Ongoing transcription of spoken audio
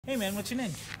Hey man, what's your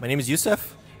name? My name is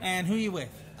Youssef. And who are you with?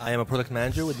 I am a product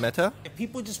manager with Meta. If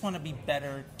people just want to be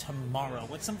better tomorrow,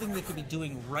 what's something they could be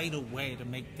doing right away to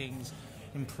make things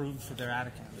improve for their ad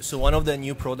account? So one of the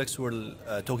new products we're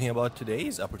talking about today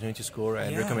is Opportunity Score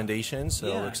and recommendations.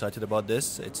 So we're excited about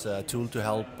this. It's a tool to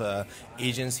help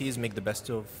agencies make the best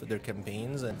of their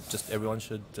campaigns, and just everyone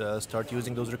should start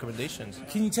using those recommendations.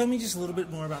 Can you tell me just a little bit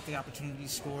more about the Opportunity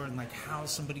Score and like how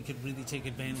somebody could really take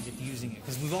advantage of using it?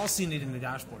 Because we've all seen it in the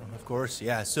dashboard. Of course,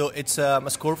 yeah. So it's a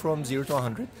score from 0 to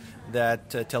 100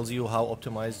 that tells you how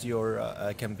optimized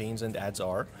your campaigns and ads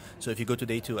are. So if you go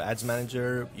today to Ads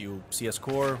Manager, you see a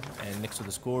score, and next to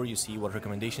the score you see what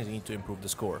recommendations you need to improve the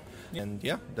score. And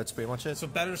yeah, that's pretty much it. So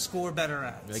better score, better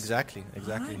ads. Exactly.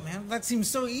 All right, man. That seems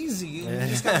so easy. You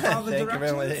just got to follow the directions. Thank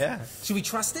you very much. Yeah. Should we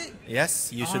trust it?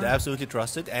 Yes, you should absolutely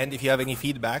trust it. And if you have any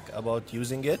feedback about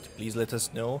using it, please let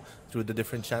us know through the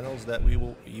different channels that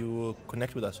you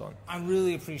connect with us on. I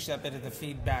really appreciate that bit of the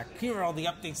feedback. Here are all the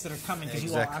updates that are coming because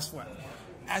you all asked for it.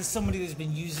 As somebody that's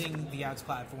been using the ads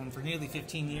platform for nearly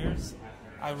 15 years,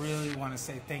 I really want to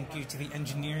say thank you to the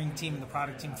engineering team and the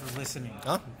product team for listening.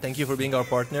 Thank you for being our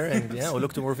partner, and yeah, we'll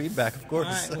look to more feedback, of course.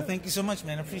 All right, well, thank you so much,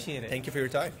 man. I appreciate it. Thank you for your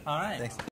time. All right. Thanks.